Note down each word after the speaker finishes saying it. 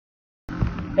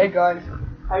Hey guys,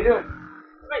 how you doing?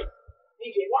 It's me,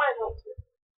 DJ Lion Hunter.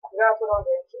 I forgot to put on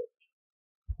the intro.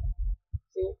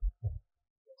 See?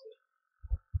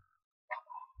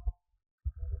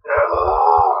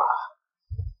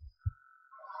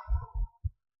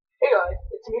 Hey guys,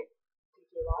 it's me,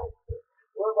 DJ Lion Hunter.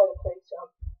 We're about to play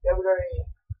some WWE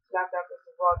SmackDown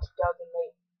vs. Raw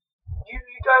 2008. You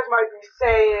guys might be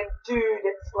saying, dude,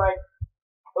 it's like,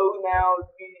 oh now,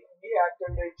 we have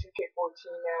WWE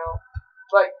 2K14 now.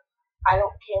 Like, I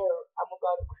don't care. I'm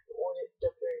about to order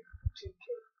WWE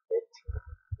 2K15.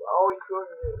 All we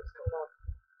created is coming up.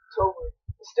 It's over.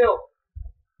 But still,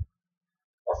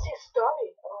 let's get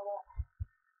started.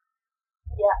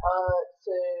 Yeah,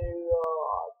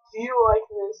 do you like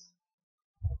this?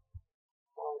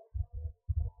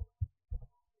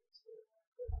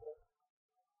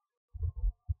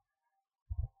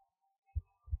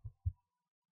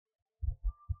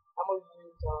 I'm gonna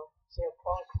use, CM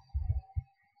Punk.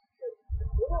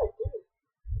 What do I do?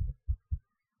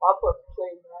 I'll put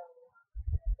play now.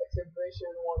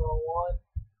 Exhibition 101.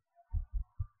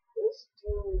 Let's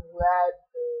do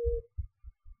Radford.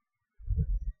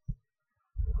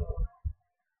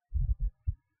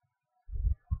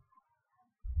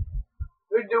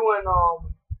 We're doing,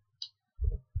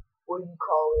 what do you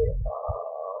call it?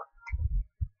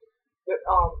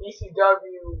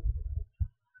 ECW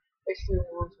Extreme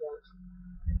Rules match.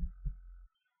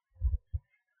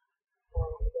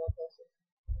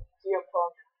 CM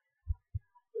Punk.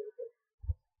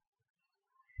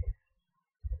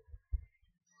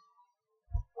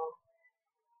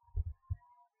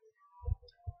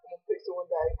 I'm gonna pick the one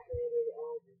that I created.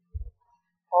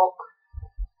 Hulk,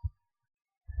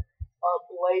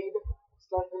 Blade,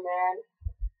 Slender Man,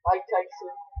 Mike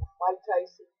Tyson,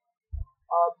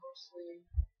 Bruce Lee,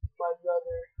 my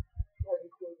brother,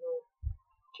 Freddy Krueger,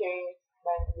 Kane,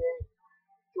 98,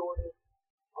 Jordan,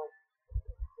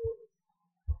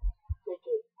 take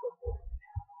it.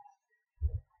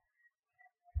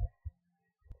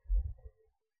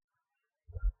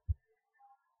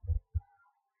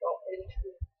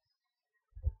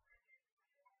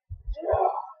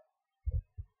 Yeah.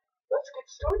 Let's get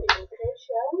started, okay,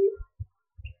 shall we?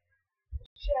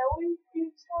 Shall we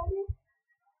get started?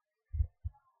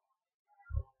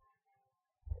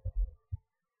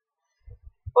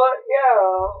 But yeah,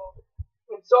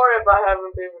 I'm sorry if I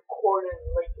haven't been recording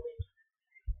lately.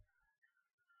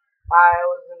 I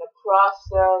was in the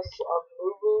process of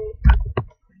moving,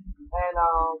 and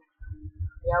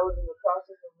I was in the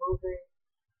process of moving,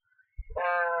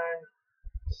 and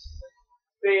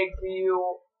big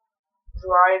deal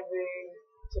driving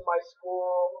to my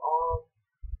school.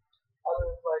 I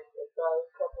was like about a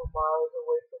couple miles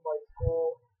away from my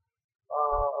school.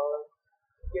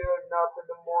 Getting up in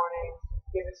the morning,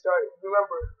 getting started.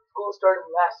 Remember, school started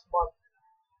last month.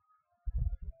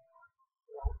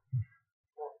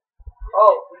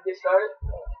 Oh, we get started?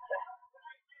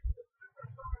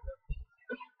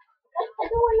 I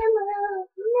don't want to move.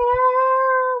 No.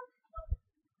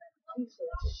 Piece of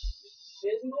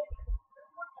shiznit.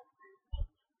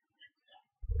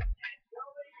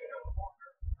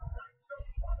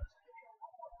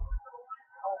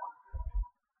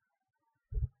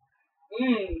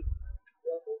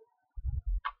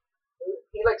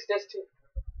 He likes this too.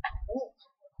 Ooh.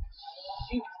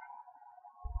 Shoot.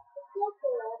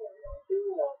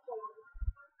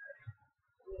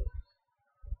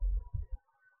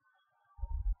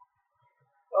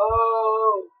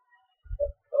 Oh.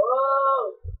 Oh.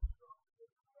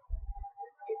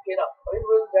 Get up. Are you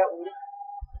really that weak?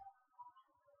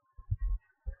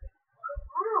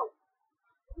 Ow.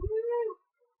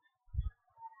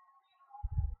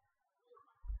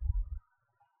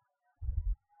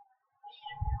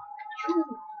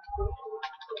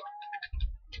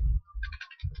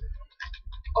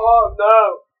 Oh no.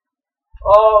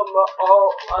 Oh no. Oh,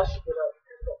 I should get up.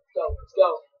 Let's go. Let's go.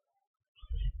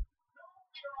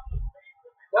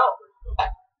 No.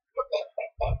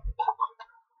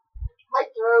 My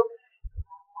throat.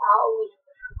 Ow.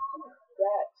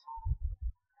 That.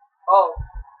 Oh.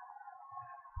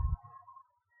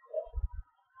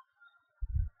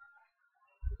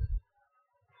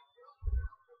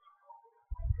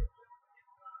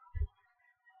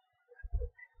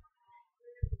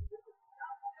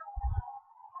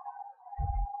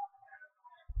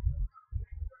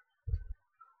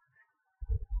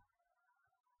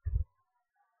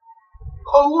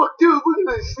 Oh look, dude, look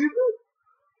at this. See that?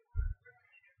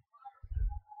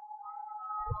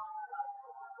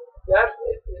 That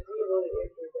is he really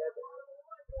injured that?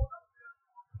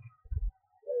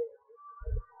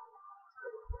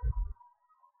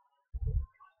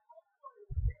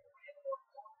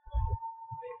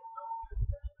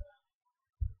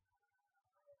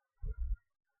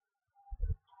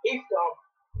 He's dumb.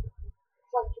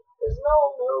 It's like, there's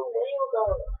no nails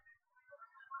on it.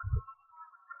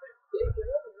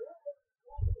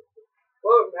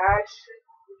 What a match.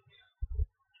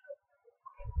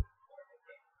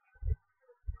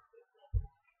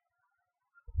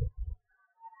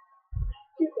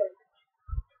 Keep it.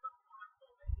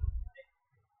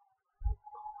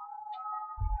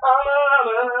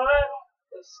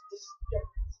 This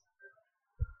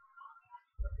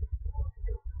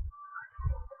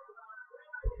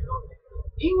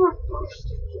you were first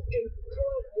to freaking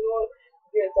turn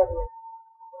yes, I mean.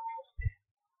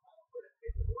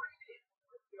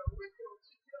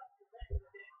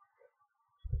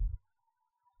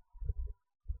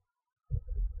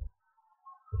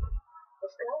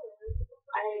 Let's go.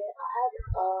 I had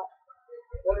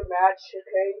another match,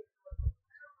 okay?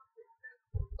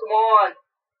 Come on.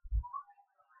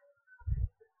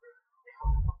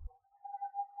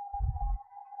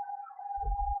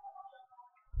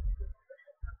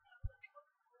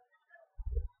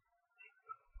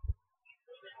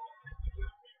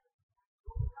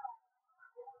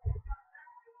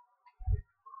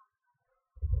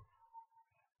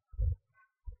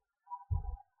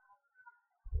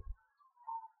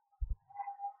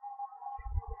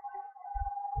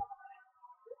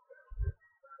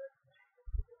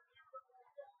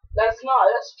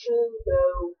 That's true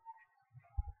though.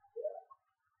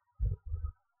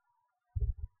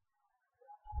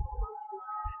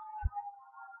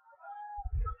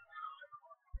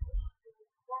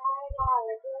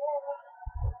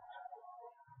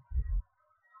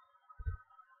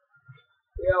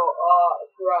 Yo,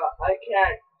 bruh, I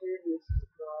can't do this,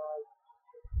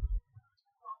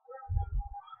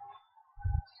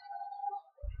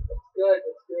 That's good,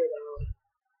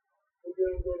 we're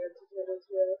doing good entertainment,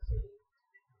 yes.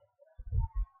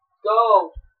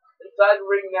 Go! Inside the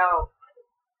ring now.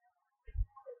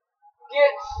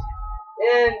 Get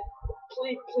in!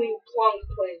 Please, please, plunk,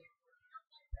 please.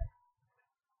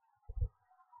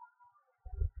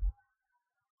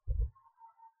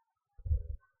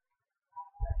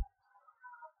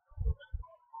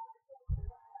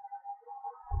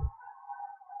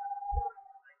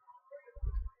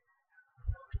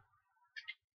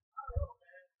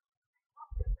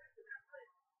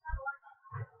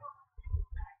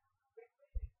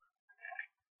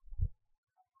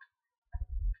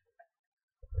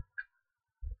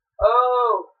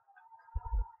 Oh!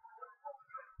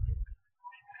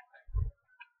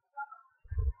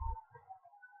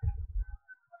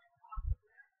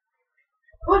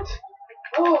 What?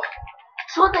 Oh!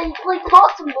 So they play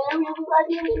possum, man. I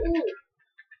didn't even.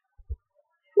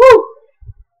 Woo!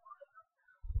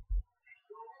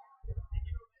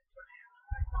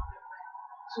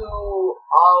 To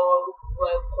our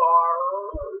car.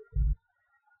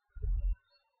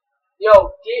 Yo,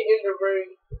 get in the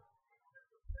ring.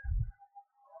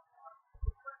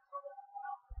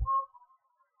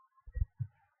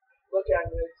 Look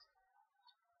at this.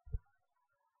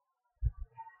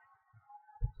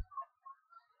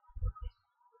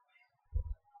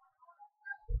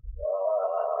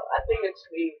 I think it's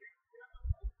me.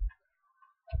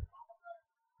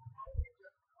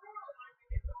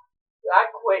 I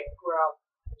quit, bro.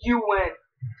 You win.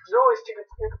 It always take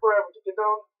forever to get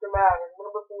on the mat and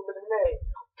win a thing with a name.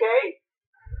 Okay?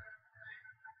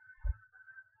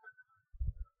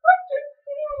 I can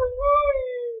feel the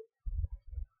noise.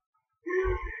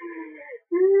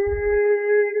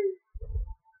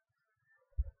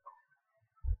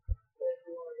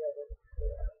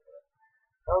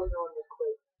 I was going to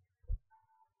quit.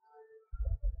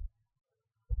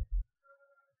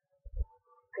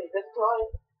 Okay, this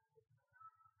time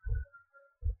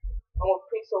I'm gonna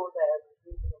pixel with that.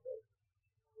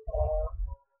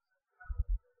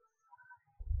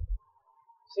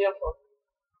 See you for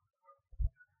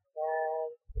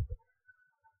and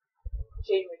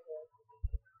shave it.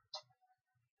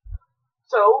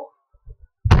 So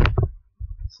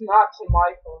it's not to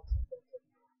my fault.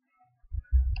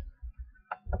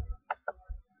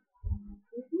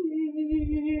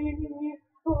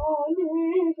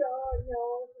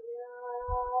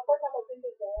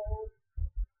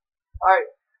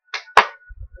 Alright.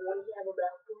 What do you have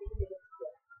about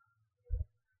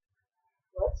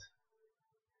what?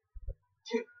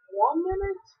 1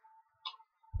 minute?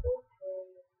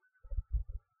 Okay.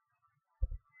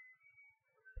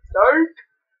 Start?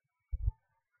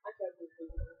 I can't do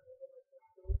this.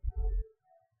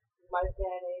 My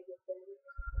Fanaids and Fanies.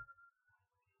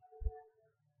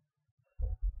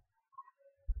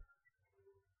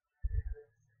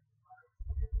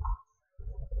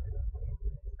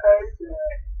 Okay.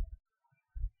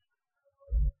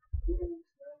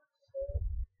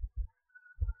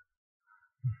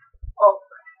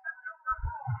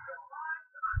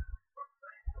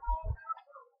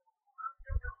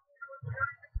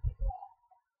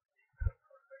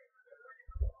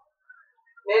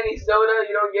 Mini soda,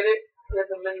 you don't get it? You have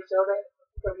the mini soda?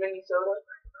 For mini soda?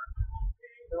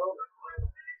 No.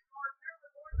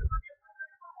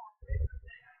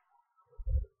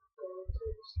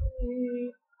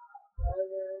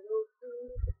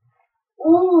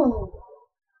 Ooh.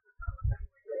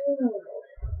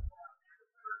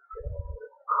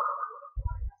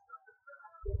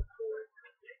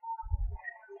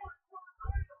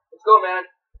 Let's go, man.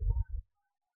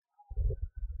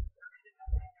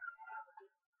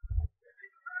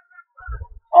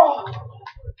 Oh.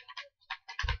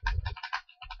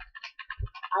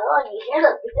 I like you hear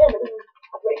that because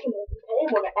I'm breaking the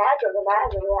table on the edge of the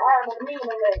bag and I'm mean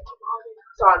and then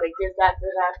Sonic this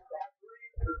after that.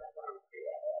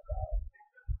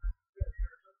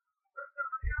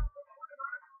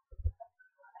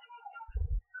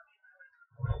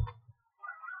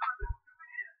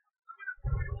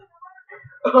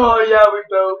 Oh yeah, we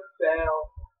both fell.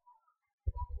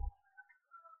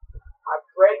 I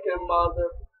break a mother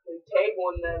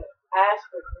table and then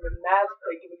aspect and then mask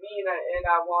picking me and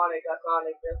I want it. I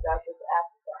Sonic this after that.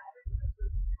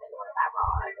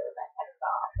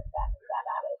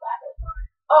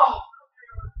 Oh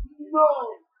no,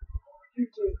 you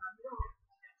did not.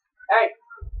 Hey,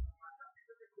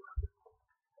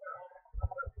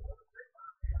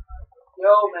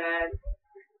 yo man,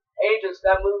 Angel,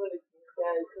 stop moving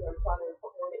because I'm trying to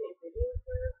record a video.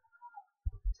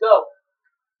 Let's go.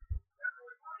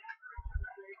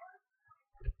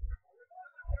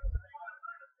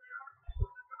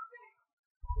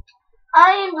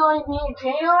 I am going to be in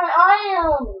jail. I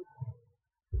am.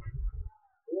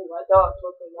 Ooh, I thought it was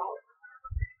something else.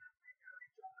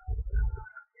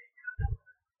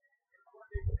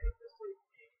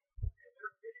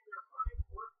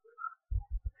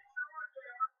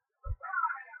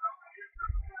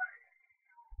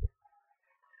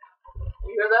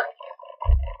 You hear that?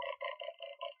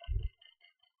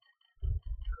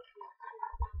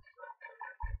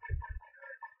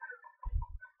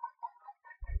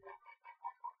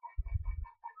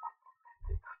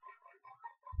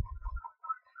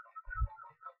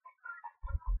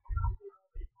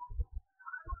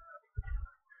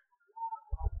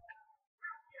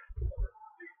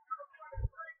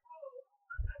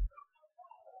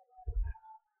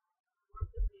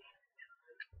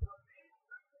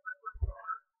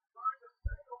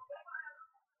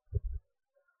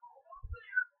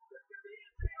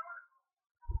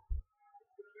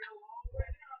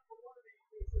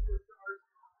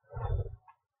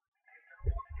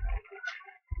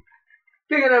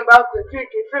 Thinking about the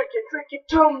freaking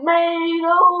tomatoes.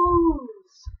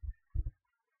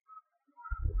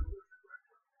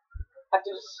 I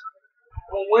just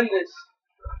want to win this.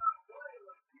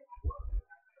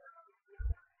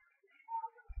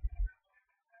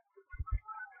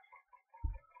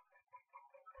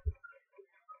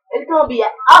 It's gonna be an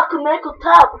alchemical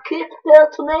top of kick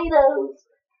tomatoes.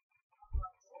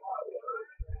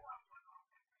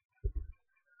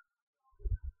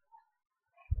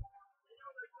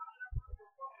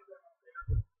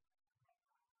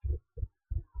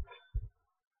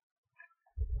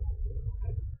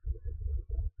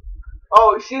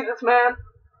 Oh, you see this man?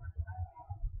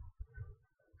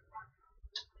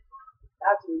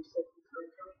 That's what you said.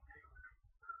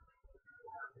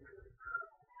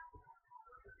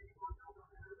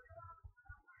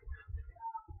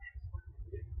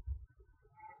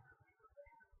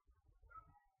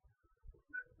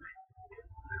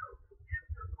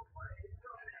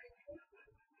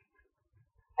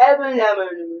 Evan.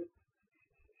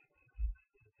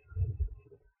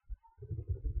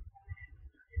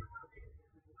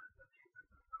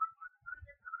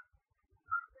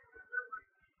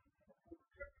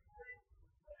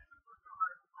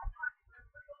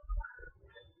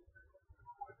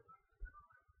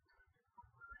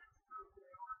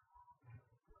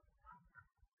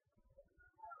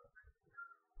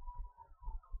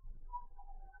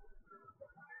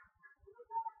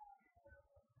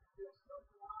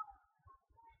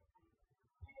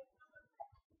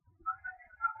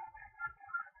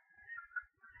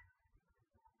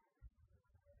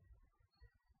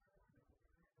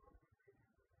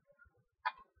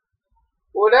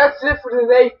 Well, that's it for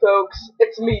today, folks.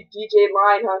 It's me, DJ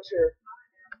Lion Hunter.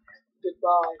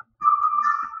 Goodbye.